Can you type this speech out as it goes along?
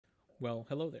Well,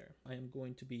 hello there. I am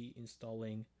going to be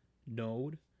installing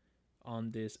Node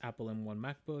on this Apple M1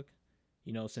 MacBook.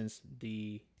 Since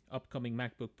the upcoming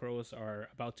MacBook Pros are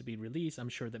about to be released, I'm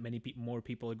sure that many more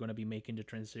people are going to be making the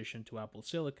transition to Apple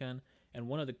Silicon. And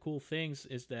one of the cool things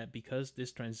is that because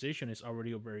this transition is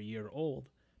already over a year old,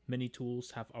 many tools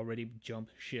have already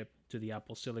jumped ship to the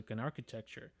Apple Silicon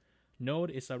architecture. Node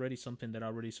is already something that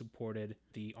already supported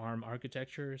the ARM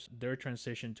architectures. Their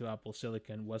transition to Apple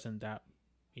Silicon it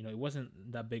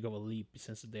wasn't that big of a leap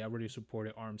since they already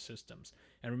supported ARM systems.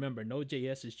 And remember,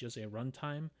 Node.js is just a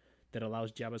runtime that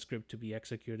allows JavaScript to be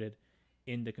executed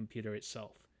in the computer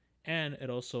itself. And it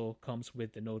also comes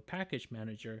with the Node package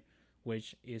manager,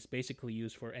 which is basically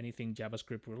used for anything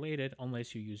JavaScript related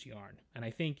unless you use Yarn. And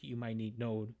I think you might need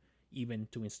Node even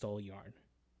to install Yarn.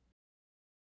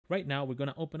 Right now, we're going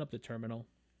to open up the terminal.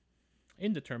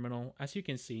 In the terminal, as you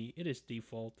can see, it is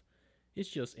default. It's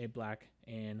just a black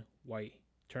and white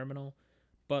terminal.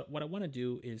 But what I want to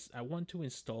do is I want to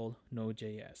install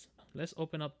Node.js. Let's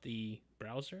open up the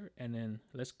browser and then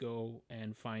let's go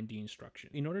and find the instruction.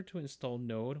 In order to install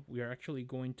Node, we are actually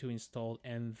going to install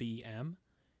NVM.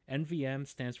 NVM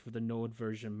stands for the Node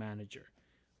Version Manager.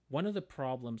 One of the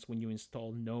problems when you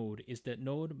install Node is that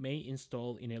Node may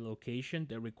install in a location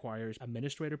that requires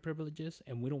administrator privileges,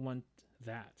 and we don't want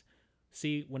that.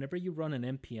 See, whenever you run an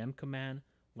npm command,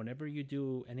 whenever you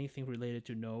do anything related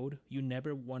to Node, you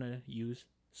never want to use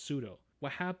sudo.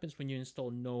 What happens when you install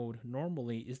Node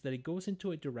normally is that it goes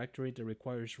into a directory that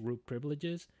requires root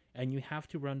privileges, and you have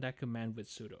to run that command with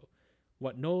sudo.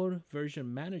 What Node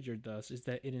Version Manager does is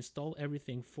that it installs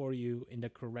everything for you in the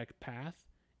correct path.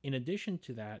 In addition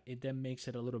to that, it then makes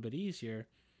it a little bit easier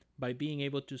by being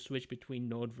able to switch between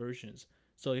Node versions.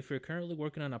 So if you're currently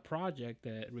working on a project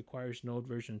that requires Node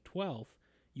version 12,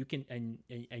 you can and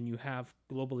you have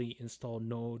globally installed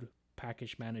Node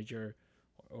package manager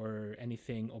or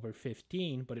anything over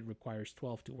 15, but it requires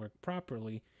 12 to work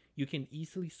properly, you can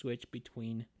easily switch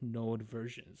between Node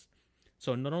versions.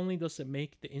 So not only does it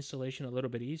make the installation a little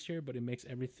bit easier, but it makes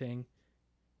everything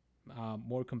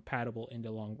more compatible in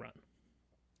the long run.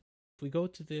 If we go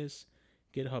to this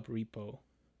GitHub repo,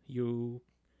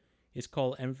 it's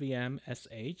called NVM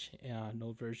sh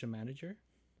Node Version Manager.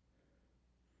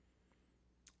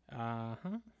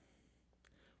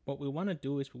 What we want to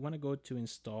do is we want to go to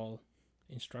install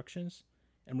instructions,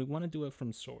 and we want to do it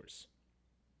from source.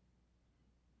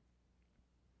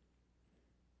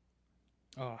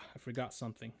 Oh, I forgot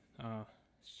something.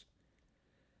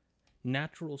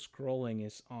 Natural scrolling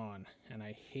is on, and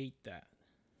I hate that.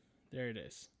 There it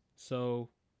is. So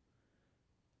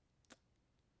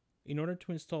in order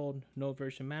to install Node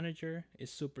Version Manager,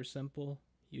 it's super simple.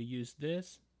 You use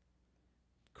this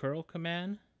curl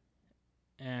command,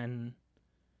 and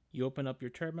you open up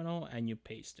your terminal and you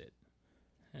paste it.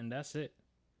 And that's it.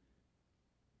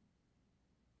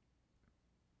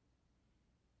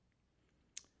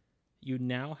 You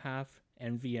now have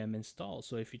NVM installed.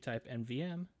 So if you type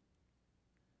NVM,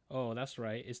 oh, that's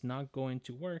right, it's not going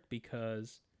to work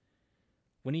because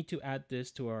we need to add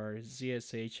this to our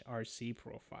ZSHRC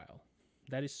profile.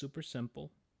 That is super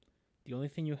simple. The only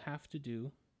thing you have to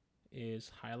do is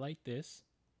highlight this,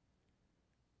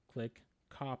 click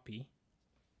copy,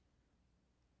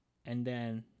 and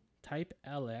then type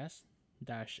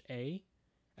ls-a,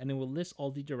 and it will list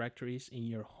all the directories in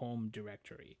your home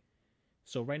directory.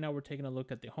 So right now we're taking a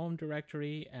look at the home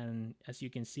directory, and as you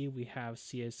can see, we have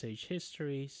CSH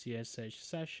history, CSH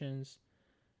sessions,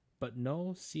 but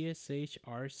no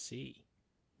CSHRC.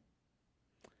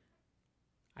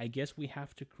 I guess we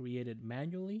have to create it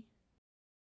manually.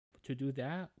 To do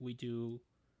that, we do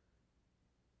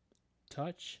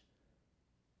touch.cshrc.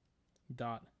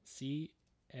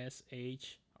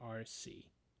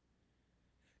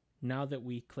 Now that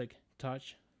we click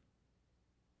touch,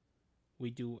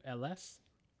 we do ls-a,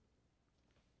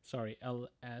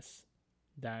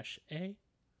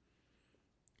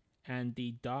 and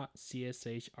the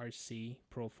 .cshrc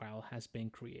profile has been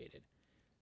created.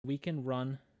 We can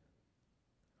run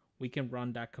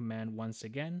that command once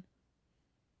again,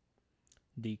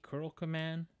 the curl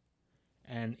command,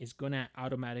 and it's gonna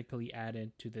automatically add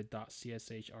it to the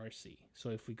 .cshrc. So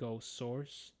if we go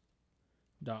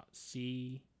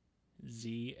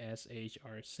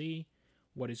source.czhrc,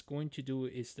 what it's going to do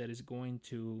is that it's going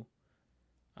to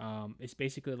it's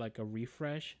basically like a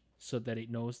refresh so that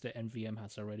it knows that NVM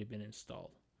has already been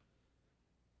installed.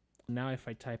 Now if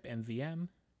I type NVM,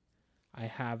 I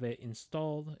have it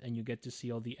installed, and you get to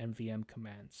see all the NVM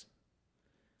commands.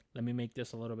 Let me make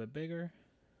this a little bit bigger,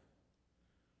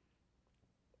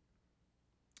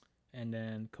 and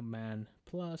then Command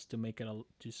plus to make it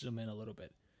to zoom in a little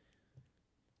bit.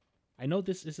 I know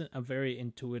this isn't a very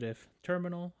intuitive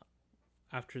terminal.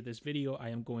 After this video, I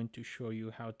am going to show you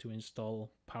how to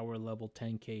install Power Level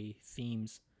 10K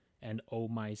themes and Oh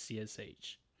My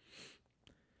CSH.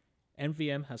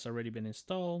 NVM has already been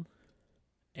installed,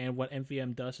 and what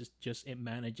NVM does is just it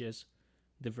manages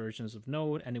the versions of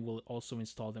Node, and it will also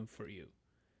install them for you.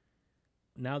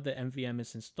 Now that NVM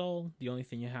is installed, the only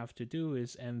thing you have to do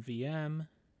is NVM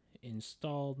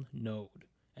install Node,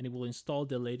 and it will install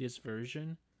the latest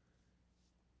version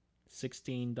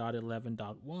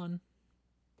 16.11.1,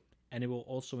 and it will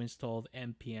also install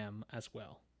NPM as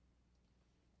well.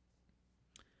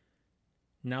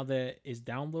 Now that it's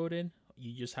downloaded,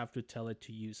 you just have to tell it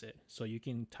to use it. So you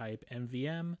can type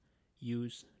NVM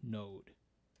use Node.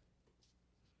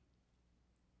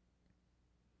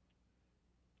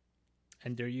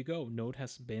 And there you go, Node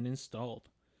has been installed.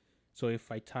 So if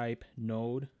I type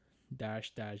node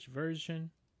 --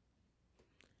 version,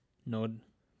 Node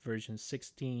version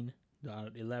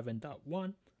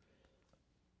 16.11.1,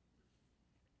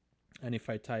 and if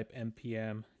I type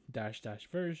npm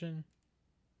 -- version,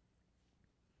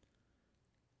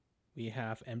 we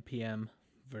have npm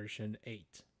version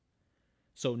 8.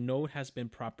 So Node has been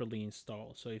properly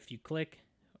installed. So if you click,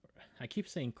 I keep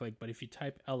saying click, but if you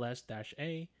type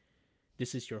ls-a,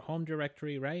 this is your home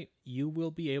directory, right? You will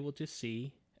be able to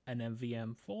see an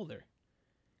NVM folder.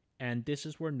 And this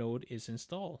is where Node is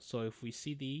installed. So if we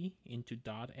cd into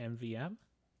 .nvm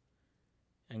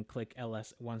and click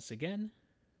ls once again,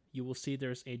 you will see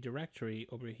there's a directory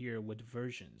over here with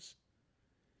versions.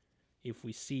 If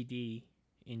we cd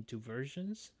into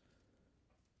versions,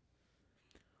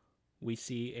 we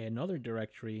see another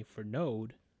directory for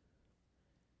Node.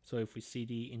 So if we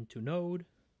cd into Node,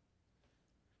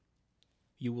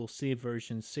 you will see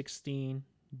version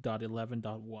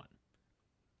 16.11.1.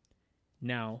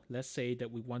 Now, let's say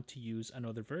that we want to use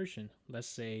another version. Let's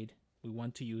say we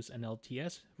want to use an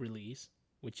LTS release,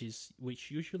 which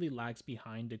usually lags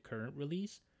behind the current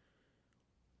release.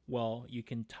 Well, you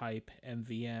can type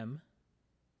nvm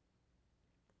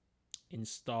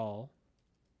install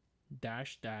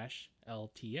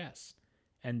 --LTS,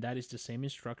 and that is the same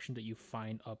instruction that you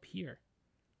find up here.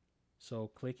 So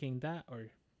clicking that or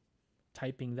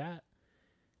typing that,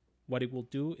 what it will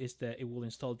do is that it will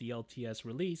install the LTS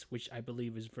release, which I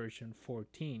believe is version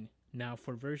 14. Now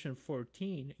for version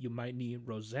 14, you might need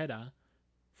Rosetta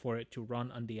for it to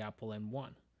run on the Apple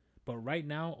M1. But right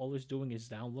now, all it's doing is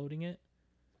downloading it.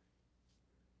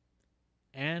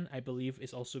 And I believe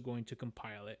it's also going to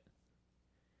compile it.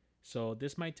 So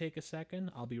this might take a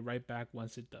second. I'll be right back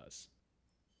once it does.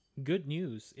 Good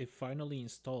news, it finally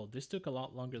installed. This took a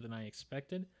lot longer than I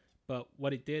expected. But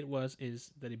what it did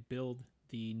is that it built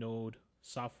the Node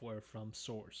software from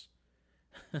source.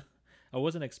 I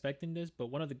wasn't expecting this, but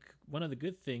one of the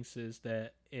good things is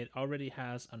that it already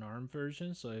has an ARM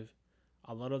version. So if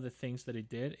a lot of the things that it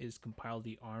did is compile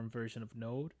the ARM version of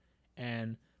Node,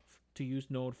 and to use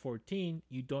Node 14,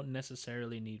 you don't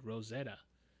necessarily need Rosetta.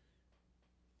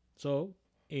 So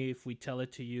if we tell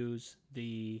it to use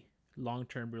the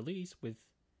long-term release with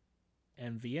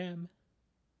nvm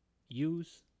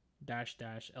use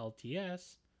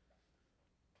 --LTS,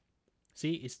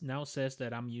 see, it now says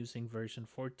that I'm using version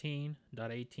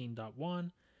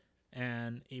 14.18.1,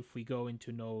 and if we go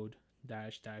into node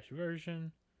 --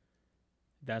 version,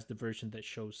 that's the version that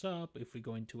shows up. If we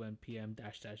go into npm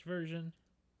 -- version,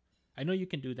 I know you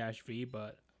can do -v,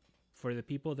 but for the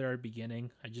people that are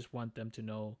beginning, I just want them to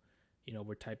know,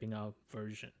 we're typing out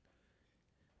version.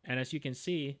 And as you can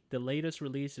see, the latest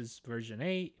release is version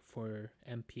 8 for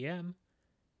npm,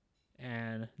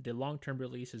 and the long-term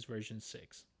release is version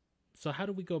 6. So how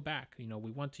do we go back?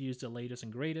 We want to use the latest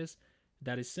and greatest.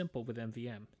 That is simple with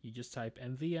NVM. You just type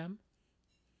NVM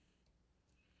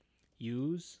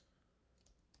use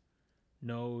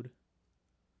Node,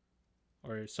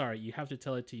 or sorry, you have to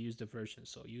tell it to use the version.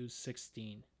 So use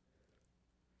 16.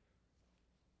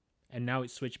 And now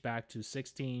it switched back to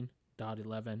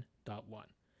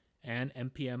 16.11.1. And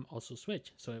npm also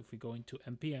switched. So if we go into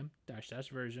npm --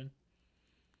 version,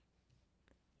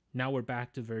 now we're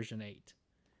back to version 8.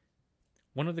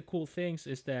 One of the cool things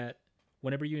is that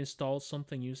whenever you install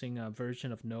something using a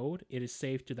version of Node, it is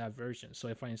saved to that version. So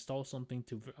if I install something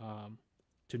to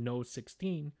Node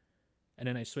 16, and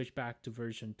then I switch back to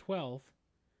version 12,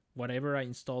 whatever I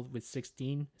installed with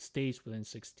 16 stays within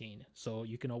 16. So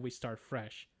you can always start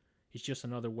fresh. It's just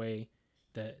another way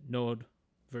that Node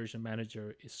version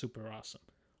manager is super awesome.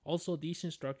 Also, these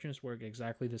instructions work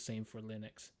exactly the same for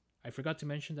Linux. I forgot to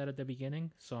mention that at the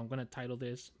beginning, so I'm going to title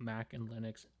this Mac and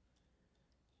Linux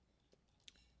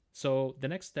So the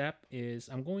next step is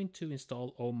I'm going to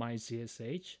install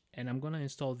OhmyZSH, and I'm going to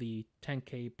install the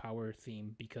 10K power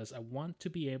theme because I want to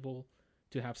be able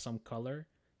to have some color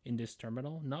in this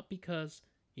terminal, not because,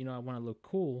 I want to look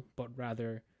cool, but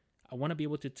rather I want to be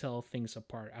able to tell things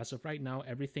apart. As of right now,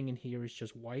 everything in here is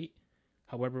just white.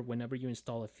 However, whenever you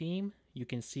install a theme, you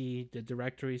can see the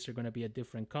directories are going to be a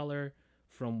different color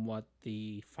from what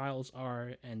the files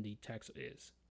are and the text is.